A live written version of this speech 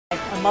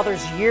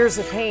mother's years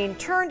of pain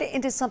turned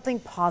into something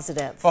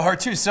positive. Well, her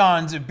two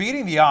sons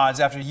beating the odds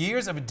after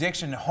years of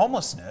addiction and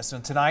homelessness.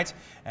 And tonight,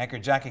 anchor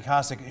Jackie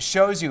Kostick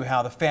shows you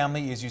how the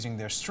family is using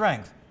their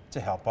strength to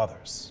help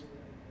others.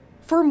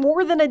 For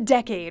more than a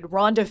decade,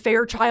 Rhonda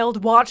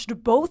Fairchild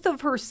watched both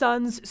of her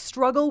sons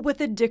struggle with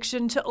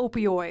addiction to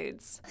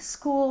opioids.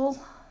 School,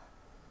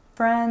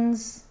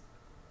 friends,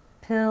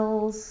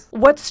 pills.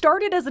 What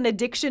started as an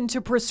addiction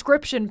to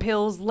prescription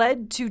pills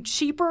led to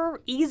cheaper,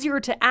 easier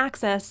to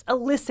access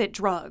illicit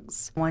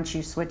drugs. Once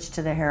you switch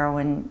to the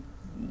heroin,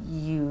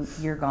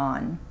 you're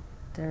gone.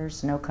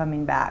 There's no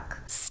coming back.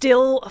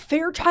 Still,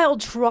 Fairchild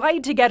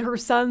tried to get her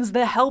sons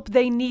the help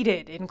they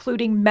needed,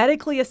 including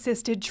medically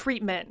assisted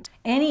treatment.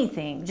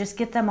 Anything, just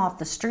get them off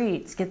the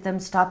streets, get them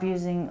stop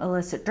using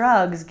illicit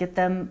drugs, get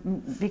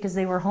them, because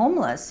they were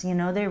homeless, you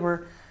know, they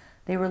were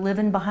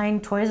living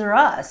behind Toys R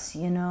Us,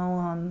 you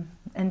know,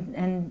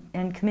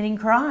 and committing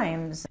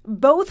crimes.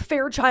 Both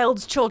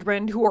Fairchild's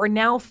children, who are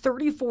now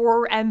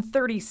 34 and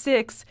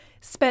 36,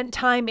 spent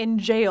time in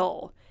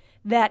jail.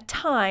 That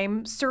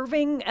time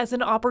serving as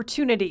an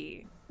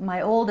opportunity.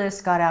 My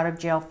oldest got out of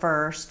jail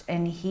first,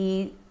 and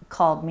he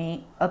called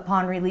me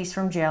upon release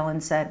from jail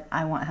and said,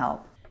 "I want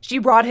help." She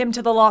brought him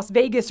to the Las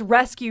Vegas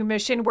rescue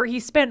mission, where he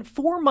spent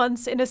 4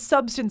 months in a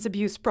substance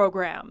abuse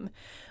program.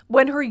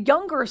 When her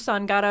younger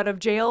son got out of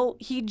jail,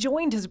 he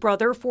joined his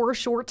brother for a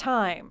short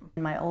time.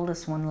 My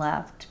oldest one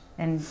left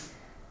and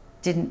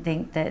didn't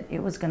think that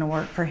it was going to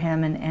work for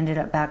him and ended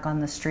up back on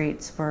the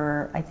streets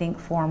for, I think,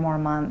 4 more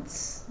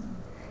months.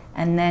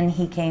 And then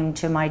he came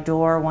to my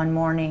door one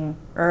morning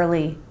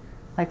early,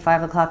 like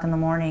 5 o'clock in the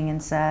morning,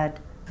 and said,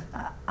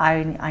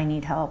 I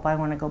need help. I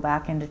want to go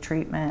back into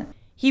treatment.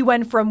 He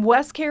went from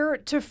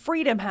WestCare to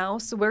Freedom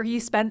House, where he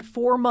spent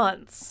 4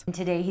 months. And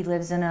today he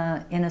lives in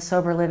a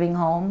sober living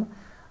home.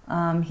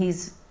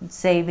 He's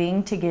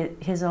saving to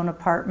get his own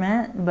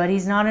apartment, but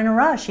he's not in a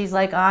rush. He's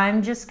like,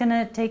 I'm just going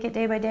to take it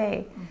day by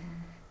day.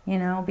 You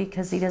know,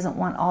 because he doesn't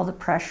want all the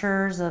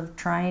pressures of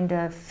trying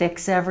to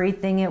fix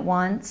everything at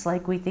once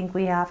like we think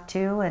we have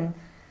to,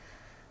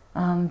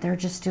 and they're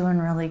just doing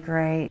really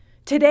great.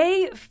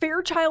 Today,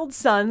 Fairchild's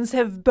sons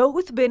have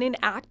both been in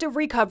active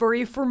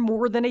recovery for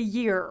more than a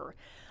year.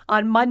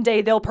 On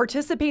Monday, they'll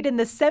participate in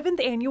the 7th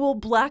annual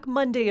Black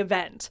Monday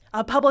event,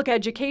 a public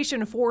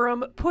education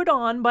forum put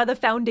on by the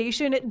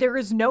foundation There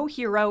Is No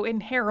Hero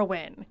in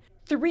Heroin.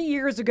 3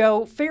 years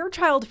ago,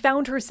 Fairchild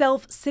found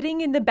herself sitting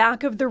in the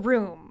back of the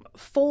room,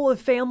 full of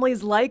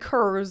families like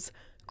hers,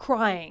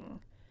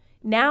 crying.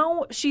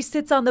 Now she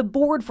sits on the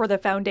board for the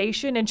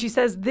foundation, and she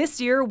says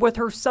this year, with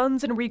her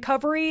sons in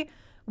recovery,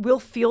 will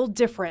feel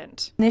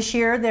different. This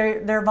year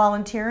they're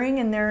volunteering,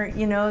 and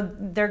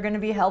they're going to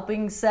be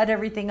helping set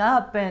everything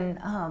up, and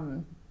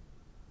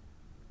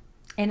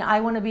I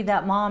want to be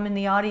that mom in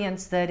the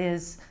audience that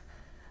is,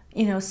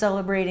 you know,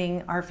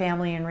 celebrating our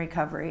family in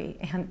recovery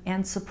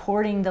and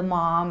supporting the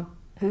mom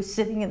who's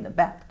sitting in the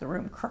back of the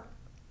room crying.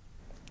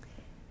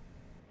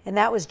 And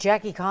that was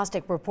Jackie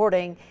Kostick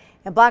reporting.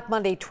 And Black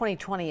Monday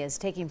 2020 is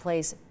taking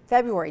place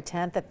February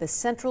 10th at the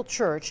Central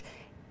Church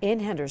in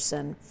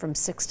Henderson from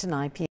 6 to 9 p.m.